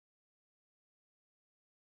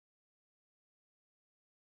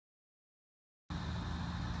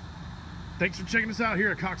Thanks for checking us out here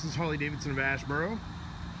at Cox's Harley-Davidson of Asheboro.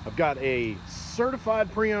 I've got a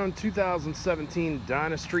certified pre-owned 2017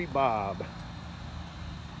 Dyna Street Bob.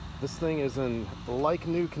 This thing is in like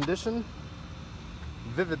new condition.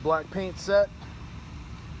 Vivid black paint set.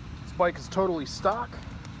 This bike is totally stock.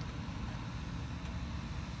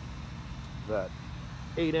 That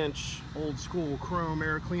 8-inch old school chrome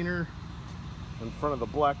air cleaner in front of the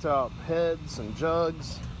blacked out heads and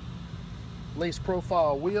jugs. Lace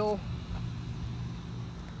profile wheel.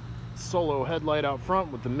 Solo headlight out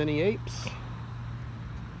front with the mini apes.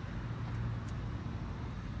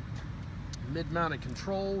 Mid-mounted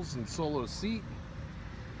controls and solo seat.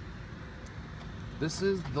 This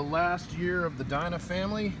is the last year of the Dyna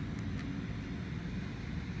family.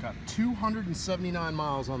 Got 279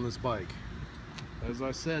 miles on this bike. As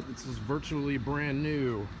I said, this is virtually brand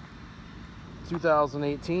new.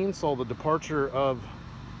 2018 saw the departure of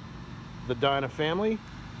the Dyna family.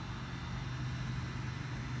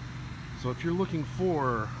 So if you're looking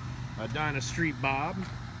for a Dyna Street Bob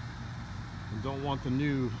and don't want the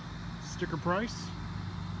new sticker price,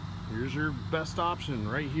 here's your best option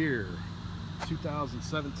right here.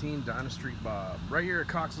 2017 Dyna Street Bob. Right here at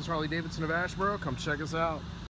Cox's Harley-Davidson of Asheboro. Come check us out.